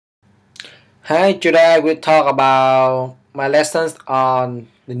Hi, today we talk about my lessons on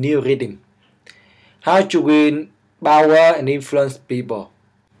the new reading. How to win power and influence people.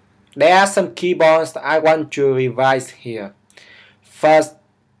 There are some key points I want to revise here. First,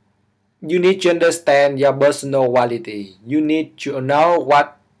 you need to understand your personality. You need to know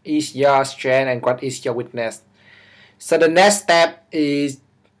what is your strength and what is your weakness. So the next step is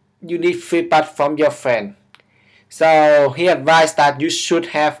you need feedback from your friend. So he advised that you should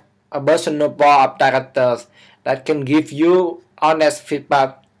have a personal board of directors that can give you honest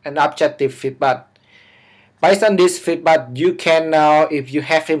feedback and objective feedback. Based on this feedback, you can know if you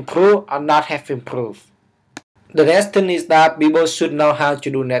have improved or not have improved. The next thing is that people should know how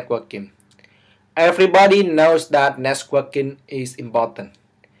to do networking. Everybody knows that networking is important,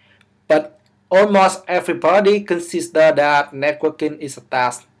 but almost everybody considers that networking is a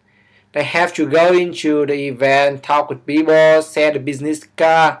task. They have to go into the event, talk with people, sell the business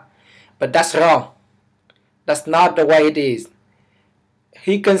card, but that's wrong. That's not the way it is.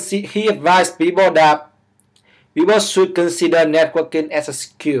 He advised people that people should consider networking as a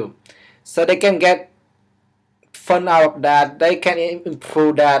skill, so they can get fun out of that. They can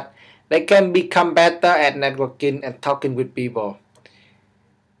improve that. They can become better at networking and talking with people.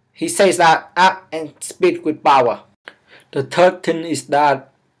 He says that act and speak with power. The third thing is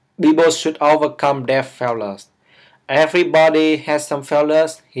that people should overcome their failures. Everybody has some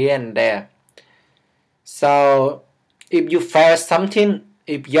failures here and there. So if you fail something,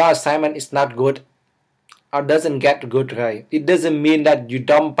 if your assignment is not good or doesn't get good right, it doesn't mean that you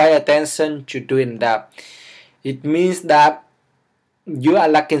don't pay attention to doing that. It means that you are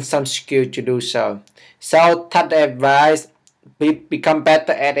lacking some skill to do so. So take the advice, become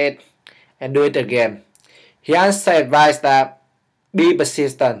better at it and do it again. He also advised that be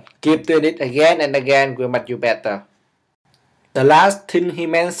persistent, keep doing it again and again will make you better. The last thing he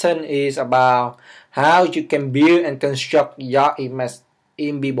mentioned is about how you can build and construct your image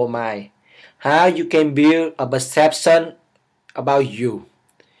in people's mind. How you can build a perception about you.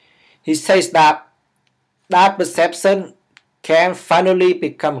 He says that that perception can finally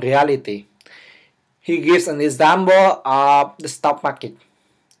become reality. He gives an example of the stock market.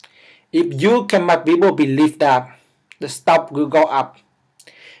 If you can make people believe that the stock will go up,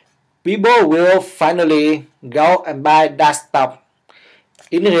 people will finally go and buy that stock.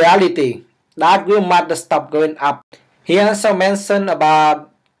 In reality, that will make the stock going up. He also mentioned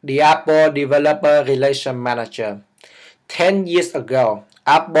about the Apple Developer Relation Manager. 10 years ago,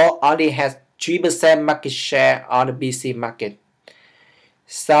 Apple only has 3% market share on the PC market.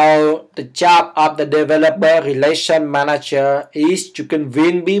 So the job of the Developer Relation Manager is to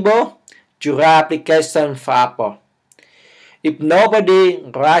convince people to write application for Apple. If nobody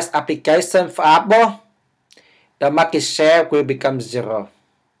writes application for Apple, the market share will become zero.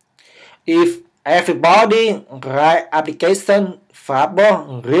 If everybody write application for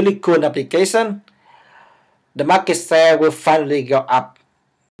Apple, really cool application, the market share will finally go up.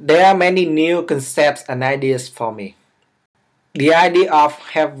 There are many new concepts and ideas for me. The idea of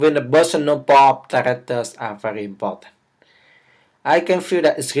having a personal board of directors are very important. I can feel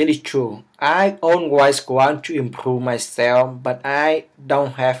that it's really true. I always want to improve myself, but I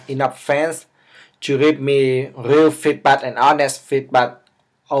don't have enough friends to give me real feedback and honest feedback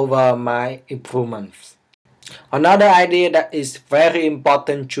over my improvements. Another idea that is very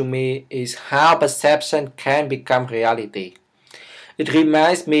important to me is how perception can become reality. It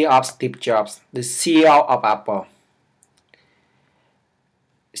reminds me of Steve Jobs, the CEO of Apple.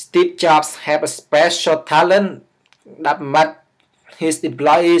 Steve Jobs had a special talent that made his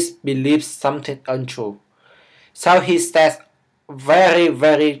employees believe something untrue. So he set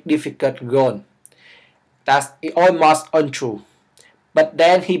very difficult goal. That's almost untrue. But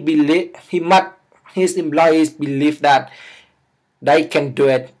then he made his employees believe that they can do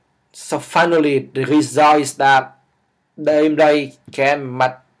it. So finally the result is that the employee can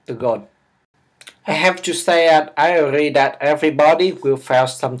meet the goal. I have to say that I agree that everybody will fail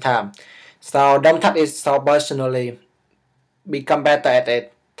sometime. So don't take it so personally. Become better at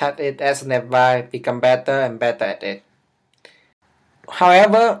it. Take it as an advice. Become better and better at it.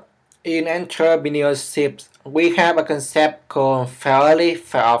 However, in entrepreneurship, we have a concept called fairly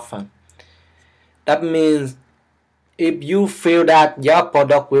fair often. That means if you feel that your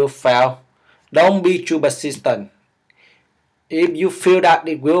product will fail, don't be too persistent. If you feel that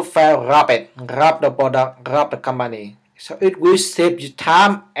it will fail, drop it. Drop the product, drop the company. So it will save you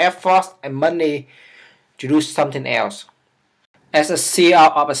time, effort, and money to do something else. As a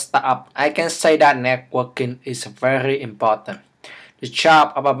CEO of a startup, I can say that networking is very important. The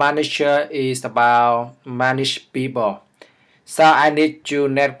job of a manager is about manage people. So I need to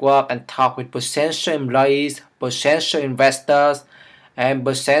network and talk with potential employees, potential investors, and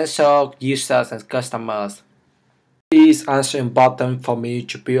potential users and customers. It is also important for me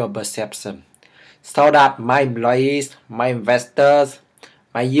to build a perception so that my employees, my investors,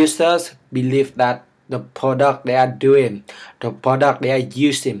 my users believe that the product they are doing, the product they are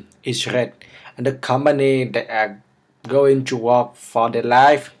using is right, and the company they are going to work for their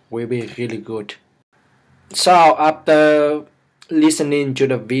life will be really good. So after listening to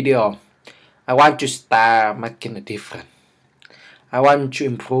the video, I want to start making a difference. I want to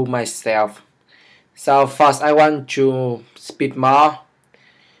improve myself. So first I want to speak more,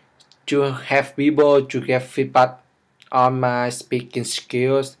 to have people to get feedback on my speaking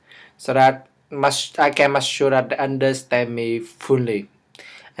skills so that I can make sure that they understand me fully.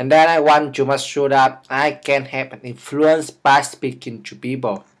 And then I want to make sure that I can have an influence by speaking to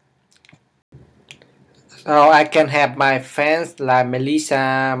people. So I can have my fans like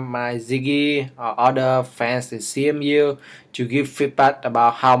Melissa, my Ziggy, or other fans in CMU to give feedback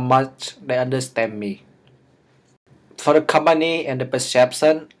about how much they understand me. For the company and the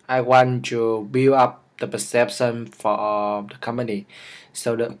perception, I want to build up the perception for the company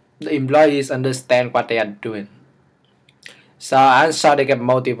so the employees understand what they are doing. So they get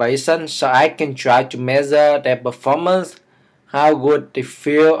motivation so I can try to measure their performance, how good they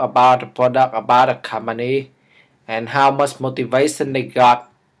feel about the product, about the company, and how much motivation they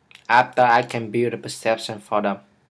got after I can build a perception for them.